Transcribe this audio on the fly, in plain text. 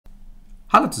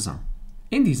Hallo zusammen!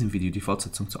 In diesem Video die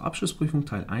Fortsetzung zur Abschlussprüfung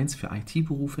Teil 1 für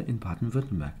IT-Berufe in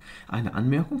Baden-Württemberg. Eine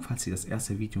Anmerkung, falls Sie das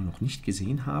erste Video noch nicht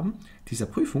gesehen haben: Diese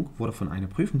Prüfung wurde von einer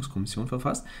Prüfungskommission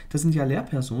verfasst. Das sind ja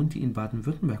Lehrpersonen, die in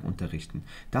Baden-Württemberg unterrichten.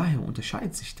 Daher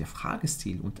unterscheidet sich der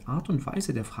Fragestil und Art und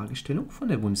Weise der Fragestellung von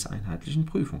der bundeseinheitlichen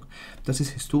Prüfung. Das ist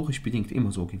historisch bedingt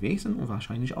immer so gewesen und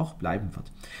wahrscheinlich auch bleiben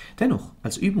wird. Dennoch,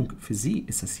 als Übung für Sie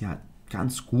ist es ja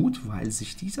ganz gut, weil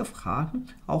sich diese Fragen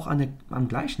auch am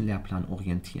gleichen Lehrplan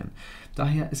orientieren.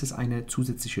 Daher ist es eine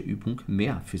zusätzliche Übung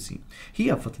mehr für Sie.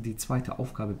 Hier wird die zweite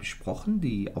Aufgabe besprochen,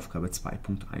 die Aufgabe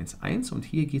 2.11, und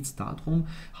hier geht es darum,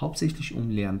 hauptsächlich um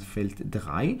Lernfeld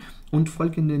 3 und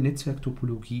folgende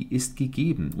Netzwerktopologie ist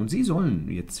gegeben. Und Sie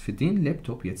sollen jetzt für den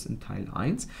Laptop jetzt in Teil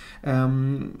 1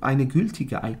 eine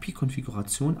gültige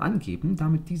IP-Konfiguration angeben,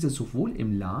 damit diese sowohl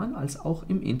im LAN als auch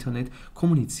im Internet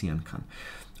kommunizieren kann.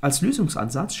 Als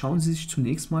Lösungsansatz schauen Sie sich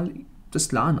zunächst mal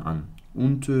das LAN an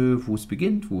und wo es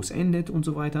beginnt, wo es endet und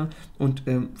so weiter und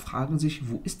fragen sich,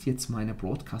 wo ist jetzt meine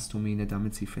Broadcast-Domäne,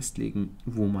 damit Sie festlegen,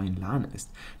 wo mein LAN ist.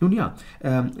 Nun ja,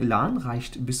 LAN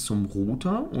reicht bis zum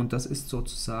Router und das ist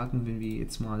sozusagen, wenn wir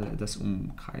jetzt mal das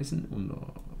umkreisen und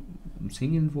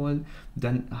umzingeln wollen,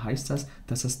 dann heißt das,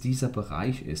 dass das dieser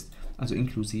Bereich ist, also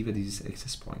inklusive dieses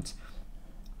Access Points.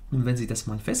 Und wenn Sie das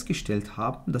mal festgestellt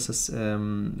haben, dass es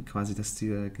quasi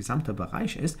der gesamte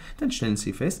Bereich ist, dann stellen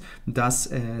Sie fest, dass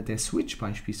der Switch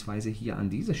beispielsweise hier an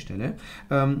dieser Stelle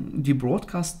die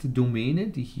Broadcast-Domäne,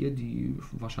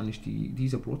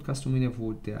 diese Broadcast-Domäne,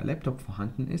 wo der Laptop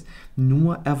vorhanden ist,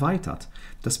 nur erweitert.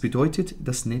 Das bedeutet,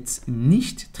 das Netz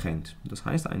nicht trennt. Das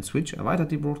heißt, ein Switch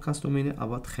erweitert die Broadcast-Domäne,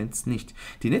 aber trennt es nicht.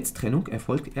 Die Netztrennung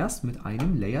erfolgt erst mit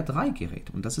einem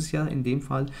Layer-3-Gerät. Und das ist ja in dem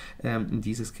Fall in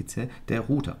dieser Skizze der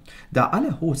Router. Da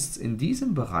alle Hosts in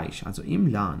diesem Bereich, also im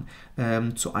LAN,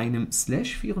 zu einem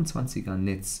 /24er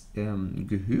Netz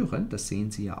gehören, das sehen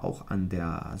Sie ja auch an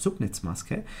der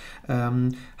Subnetzmaske,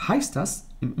 heißt das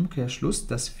im Umkehrschluss,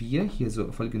 dass wir hier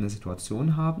so folgende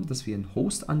Situation haben, dass wir einen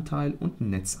Hostanteil und einen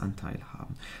Netzanteil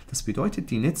haben. Das bedeutet,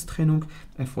 die Netztrennung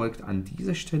erfolgt an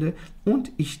dieser Stelle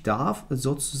und ich darf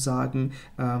sozusagen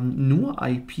nur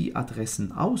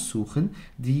IP-Adressen aussuchen,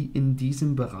 die in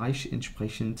diesem Bereich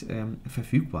entsprechend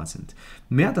verfügbar sind.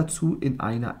 Mehr dazu in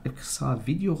einer extra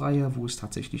Videoreihe, wo es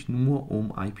tatsächlich nur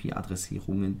um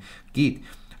IP-Adressierungen geht.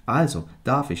 Also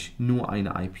darf ich nur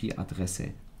eine IP-Adresse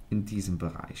in diesem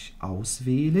Bereich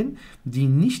auswählen, die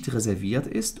nicht reserviert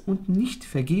ist und nicht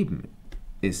vergeben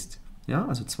ist. Ja,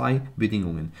 also zwei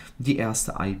Bedingungen. Die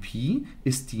erste IP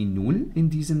ist die 0 in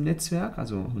diesem Netzwerk,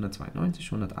 also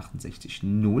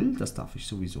 192.168.0, das darf ich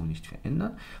sowieso nicht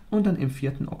verändern. Und dann im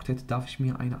vierten Oktet darf ich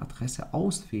mir eine Adresse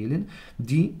auswählen,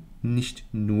 die nicht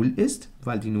 0 ist,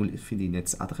 weil die 0 für die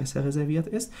Netzadresse reserviert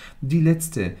ist. Die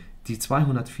letzte, die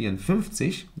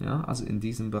 254, ja, also in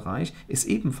diesem Bereich, ist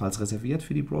ebenfalls reserviert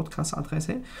für die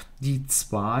Broadcast-Adresse. Die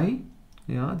 2,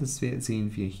 ja, das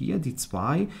sehen wir hier, die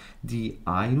 2, die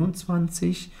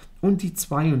 21 und die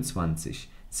 22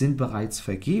 sind bereits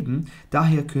vergeben.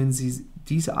 Daher können Sie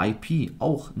diese IP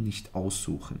auch nicht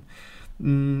aussuchen.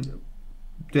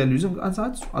 Der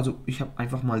Lösungsansatz, also ich habe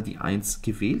einfach mal die 1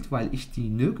 gewählt, weil ich die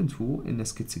nirgendwo in der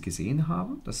Skizze gesehen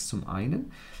habe. Das ist zum einen.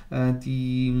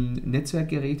 Die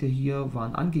Netzwerkgeräte hier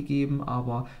waren angegeben,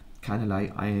 aber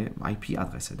keinerlei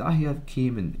IP-Adresse. Daher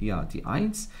kämen ja die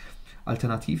 1,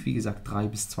 alternativ wie gesagt 3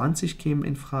 bis 20 kämen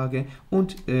in Frage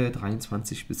und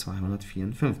 23 bis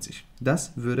 254.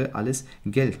 Das würde alles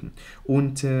gelten.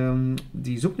 Und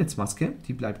die Subnetzmaske,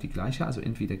 die bleibt die gleiche, also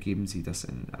entweder geben Sie das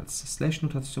als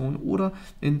Slash-Notation oder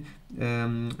in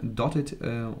Dotted,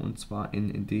 und zwar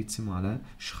in dezimaler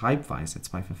Schreibweise,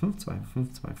 255,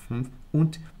 255, 255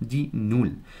 und die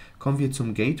 0. Kommen wir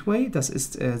zum Gateway, das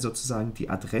ist sozusagen die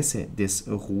Adresse des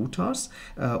Routers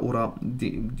oder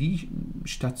die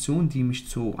Station, die mich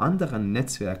zu anderen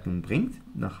Netzwerken bringt,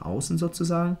 nach außen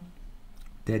sozusagen.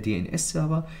 Der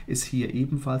DNS-Server ist hier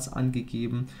ebenfalls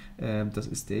angegeben, das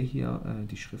ist der hier,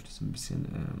 die Schrift ist ein bisschen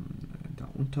da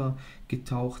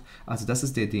untergetaucht. Also das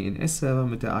ist der DNS-Server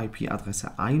mit der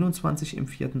IP-Adresse 21 im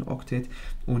vierten Oktet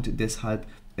und deshalb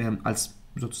als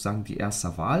sozusagen die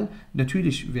erste Wahl.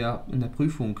 Natürlich, wer in der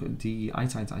Prüfung die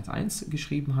 1111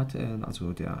 geschrieben hat,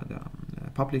 also der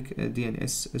Public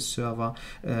DNS-Server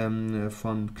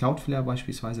von Cloudflare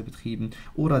beispielsweise betrieben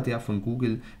oder der von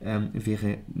Google,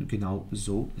 wäre genau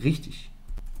so richtig.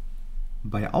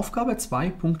 Bei Aufgabe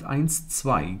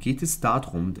 2.12 geht es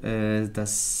darum,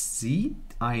 dass Sie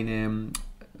eine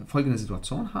folgende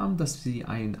Situation haben, dass Sie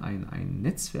ein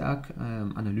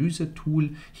Netzwerk-Analyse-Tool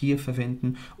hier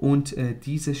verwenden und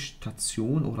diese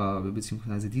Station oder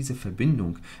beziehungsweise diese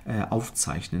Verbindung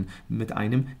aufzeichnen mit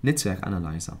einem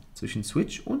Netzwerkanalyzer zwischen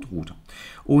Switch und Router.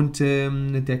 Und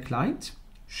der Client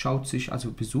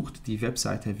besucht die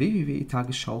Webseite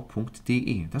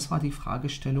www.tagesschau.de. Das war die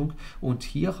Fragestellung und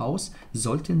hieraus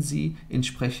sollten Sie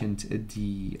entsprechend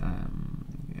die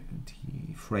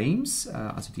Frames,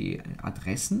 also die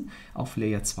Adressen auf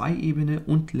Layer 2 Ebene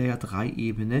und Layer 3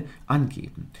 Ebene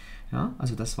angeben. Ja,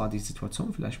 also das war die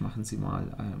Situation. Vielleicht machen Sie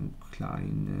mal eine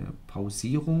kleine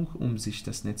Pausierung, um sich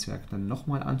das Netzwerk dann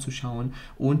nochmal anzuschauen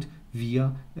und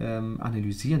wir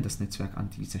analysieren das Netzwerk an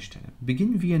dieser Stelle.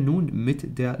 Beginnen wir nun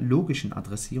mit der logischen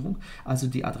Adressierung, also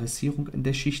die Adressierung in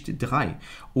der Schicht 3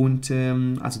 und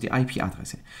also die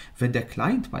IP-Adresse. Wenn der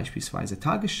Client beispielsweise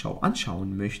Tagesschau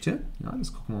anschauen möchte, ja,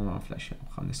 das gucken wir mal vielleicht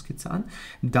auch an der Skizze an,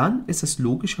 dann ist es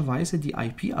logischerweise die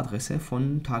IP-Adresse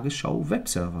von Tagesschau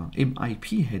Webserver im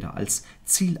IP-Header als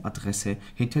Zieladresse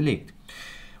hinterlegt.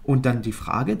 Und dann die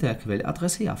Frage der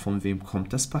Quelladresse, ja, von wem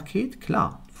kommt das Paket?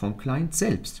 Klar, vom Client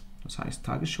selbst. Das heißt,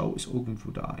 Tagesschau ist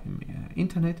irgendwo da im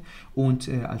Internet und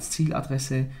als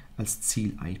Zieladresse, als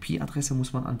Ziel-IP-Adresse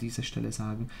muss man an dieser Stelle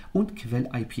sagen und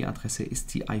Quell-IP-Adresse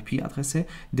ist die IP-Adresse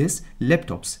des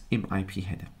Laptops im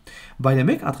IP-Header. Bei der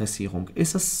MAC-Adressierung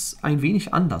ist es ein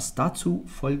wenig anders. Dazu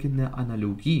folgende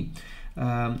Analogie.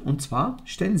 Und zwar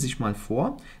stellen Sie sich mal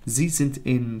vor, Sie sind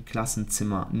in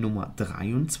Klassenzimmer Nummer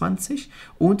 23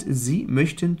 und Sie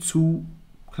möchten zu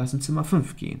Klassenzimmer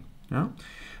 5 gehen. Ja?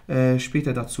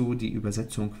 Später dazu die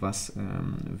Übersetzung,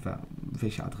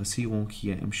 welche Adressierung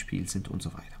hier im Spiel sind und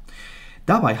so weiter.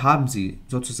 Dabei haben Sie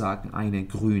sozusagen eine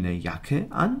grüne Jacke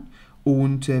an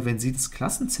und wenn Sie das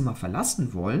Klassenzimmer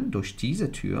verlassen wollen, durch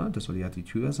diese Tür, das soll ja die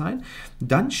Tür sein,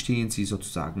 dann stehen Sie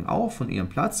sozusagen auf von Ihrem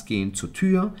Platz, gehen zur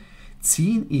Tür,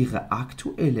 ziehen Ihre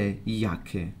aktuelle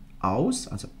Jacke aus,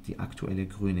 also die aktuelle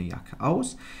grüne Jacke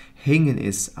aus, hängen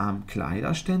es am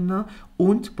Kleiderständer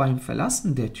und beim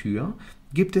Verlassen der Tür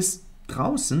gibt es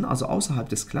draußen, also außerhalb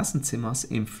des Klassenzimmers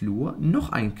im Flur,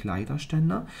 noch einen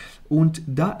Kleiderständer und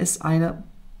da ist eine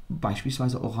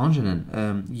beispielsweise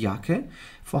orangenen Jacke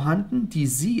vorhanden, die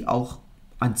Sie auch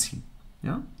anziehen.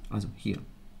 Ja? Also hier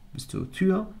bis zur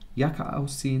Tür, Jacke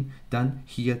ausziehen, dann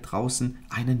hier draußen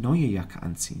eine neue Jacke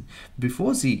anziehen.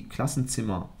 Bevor Sie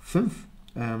Klassenzimmer 5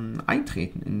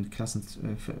 eintreten, in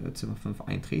Klassenzimmer 5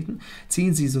 eintreten,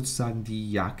 ziehen Sie sozusagen die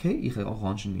Jacke, Ihre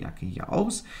Orangenjacke hier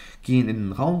aus, gehen in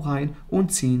den Raum rein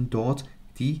und ziehen dort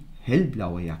die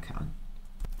hellblaue Jacke an.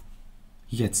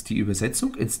 Jetzt die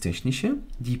Übersetzung ins Technische.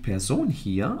 Die Person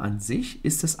hier an sich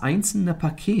ist das einzelne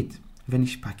Paket. Wenn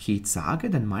ich Paket sage,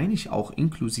 dann meine ich auch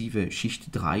inklusive Schicht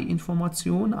 3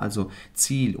 Informationen, also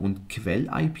Ziel- und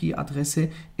Quell-IP-Adresse,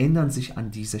 ändern sich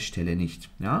an dieser Stelle nicht.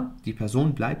 Ja? Die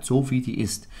Person bleibt so, wie die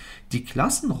ist. Die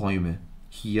Klassenräume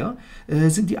hier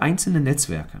sind die einzelnen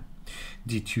Netzwerke.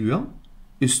 Die Tür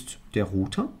ist der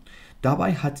Router.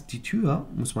 Dabei hat die Tür,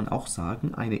 muss man auch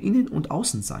sagen, eine Innen- und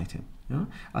Außenseite. Ja,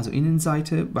 also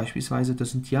Innenseite beispielsweise,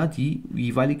 das sind ja die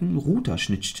jeweiligen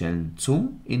Router-Schnittstellen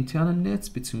zum internen Netz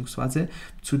bzw.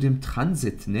 zu dem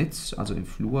Transitnetz. Also im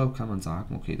Flur kann man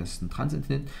sagen, okay, das ist ein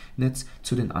Transitnetz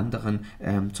zum anderen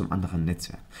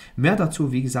Netzwerk. Mehr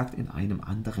dazu, wie gesagt, in einem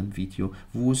anderen Video,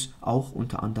 wo es auch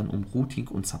unter anderem um Routing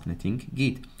und Subnetting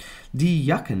geht. Die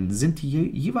Jacken sind die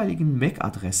jeweiligen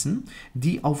MAC-Adressen,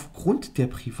 die aufgrund der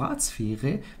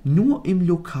Privatsphäre nur im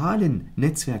lokalen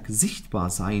Netzwerk sichtbar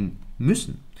sein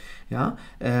müssen. Ja,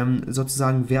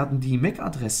 sozusagen werden die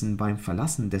MAC-Adressen beim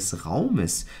Verlassen des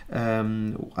Raumes,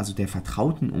 also der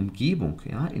vertrauten Umgebung,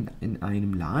 ja, in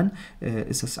einem LAN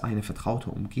ist es eine vertraute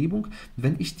Umgebung.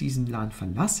 Wenn ich diesen LAN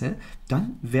verlasse,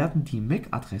 dann werden die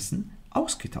MAC-Adressen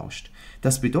ausgetauscht.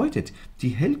 Das bedeutet, die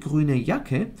hellgrüne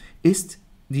Jacke ist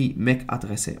die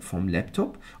MAC-Adresse vom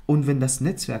Laptop und wenn das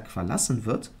Netzwerk verlassen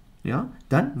wird, ja,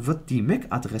 dann wird die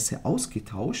MAC-Adresse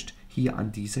ausgetauscht, hier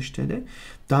an dieser Stelle,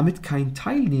 damit kein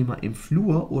Teilnehmer im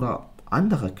Flur oder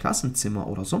andere Klassenzimmer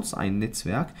oder sonst ein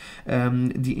Netzwerk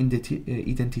die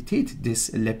Identität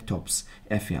des Laptops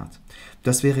erfährt.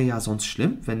 Das wäre ja sonst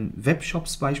schlimm, wenn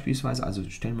Webshops beispielsweise, also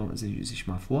stellen wir sich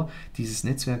mal vor, dieses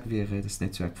Netzwerk wäre das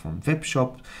Netzwerk vom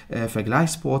Webshop,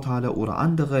 Vergleichsportale oder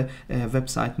andere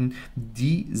Webseiten,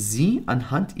 die Sie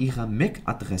anhand Ihrer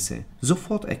MAC-Adresse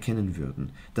sofort erkennen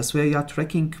würden. Das wäre ja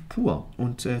Tracking pur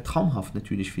und traumhaft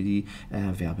natürlich für die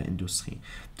Werbeindustrie.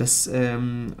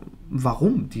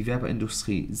 Warum die Werbeindustrie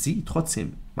Industrie sie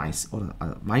trotzdem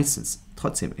meistens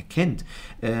trotzdem erkennt,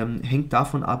 hängt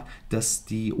davon ab, dass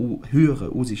die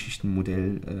höhere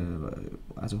OSI-Schichtenmodell,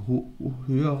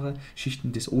 höhere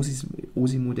Schichten des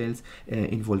OSI-Modells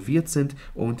involviert sind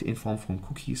und in Form von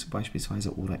Cookies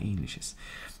beispielsweise oder ähnliches.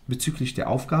 Bezüglich der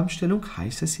Aufgabenstellung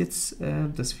heißt es jetzt,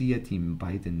 dass wir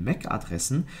bei den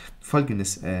MAC-Adressen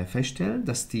Folgendes feststellen,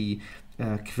 dass die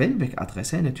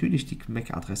Quellen-MAC-Adresse natürlich die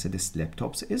MAC-Adresse des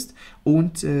Laptops ist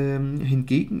und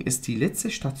hingegen ist die letzte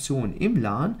Station im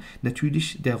LAN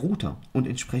natürlich der Router und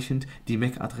entsprechend die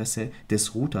MAC-Adresse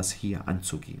des Routers hier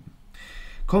anzugeben.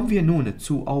 Kommen wir nun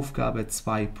zu Aufgabe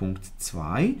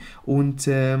 2.2 und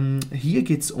hier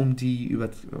geht es um die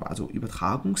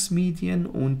Übertragungsmedien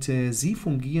und Sie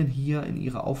fungieren hier in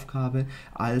Ihrer Aufgabe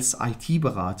als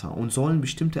IT-Berater und sollen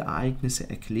bestimmte Ereignisse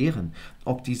erklären,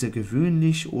 ob diese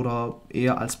gewöhnlich oder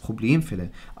eher als Problemfälle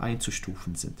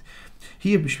einzustufen sind.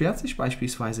 Hier beschwert sich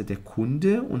beispielsweise der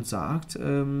Kunde und sagt, ist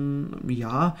eine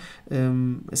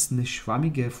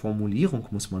schwammige Formulierung,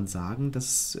 muss man sagen,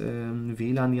 dass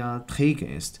WLAN ja träge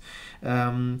ist.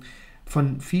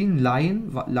 Von vielen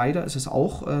Laien, leider ist es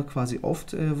auch quasi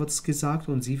oft, wird es gesagt,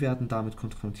 und sie werden damit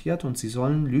konfrontiert und sie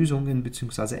sollen Lösungen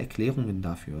bzw. Erklärungen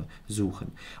dafür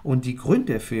suchen. Und die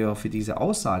Gründe für diese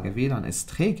Aussage, WLAN ist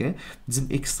träge,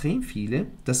 sind extrem viele.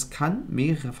 Das kann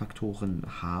mehrere Faktoren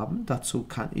haben. Dazu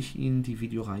kann ich Ihnen die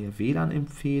Videoreihe WLAN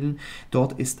empfehlen.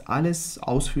 Dort ist alles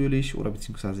ausführlich oder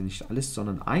beziehungsweise nicht alles,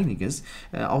 sondern einiges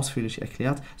ausführlich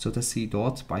erklärt, sodass Sie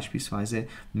dort beispielsweise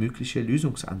mögliche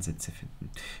Lösungsansätze finden.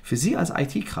 Für Sie als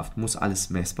IT-Kraft muss alles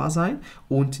messbar sein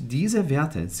und diese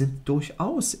Werte sind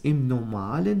durchaus im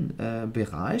normalen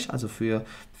Bereich, also für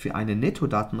eine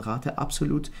Nettodatenrate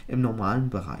absolut im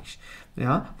normalen Bereich.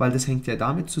 Ja, weil das hängt ja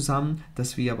damit zusammen,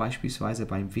 dass wir beispielsweise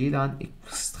beim WLAN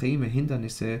extreme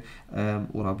Hindernisse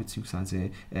oder beziehungsweise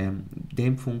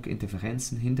Dämpfung,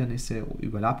 Interferenzen, Hindernisse,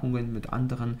 Überlappungen mit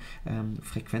anderen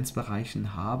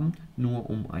Frequenzbereichen haben, nur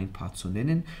um ein paar zu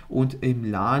nennen. Und im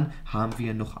LAN haben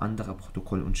wir noch andere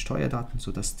Protokoll- und Steuerdaten,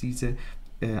 sodass diese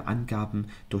Angaben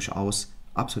durchaus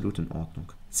absolut in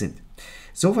Ordnung sind.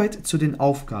 Soweit zu den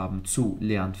Aufgaben zu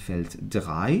Lernfeld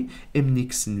 3. Im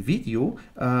nächsten Video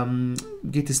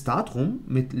geht es darum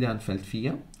mit Lernfeld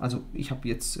 4, also ich habe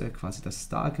jetzt quasi das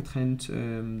da getrennt,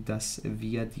 dass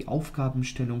wir die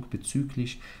Aufgabenstellung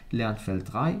bezüglich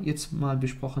Lernfeld 3 jetzt mal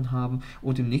besprochen haben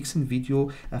und im nächsten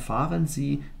Video erfahren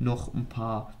Sie noch ein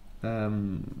paar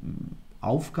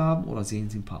Aufgaben oder sehen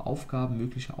Sie ein paar Aufgaben,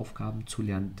 mögliche Aufgaben zu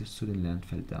den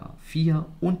Lernfeldern 4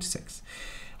 und 6.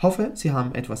 Hoffe, Sie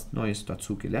haben etwas Neues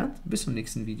dazu gelernt. Bis zum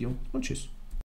nächsten Video und tschüss.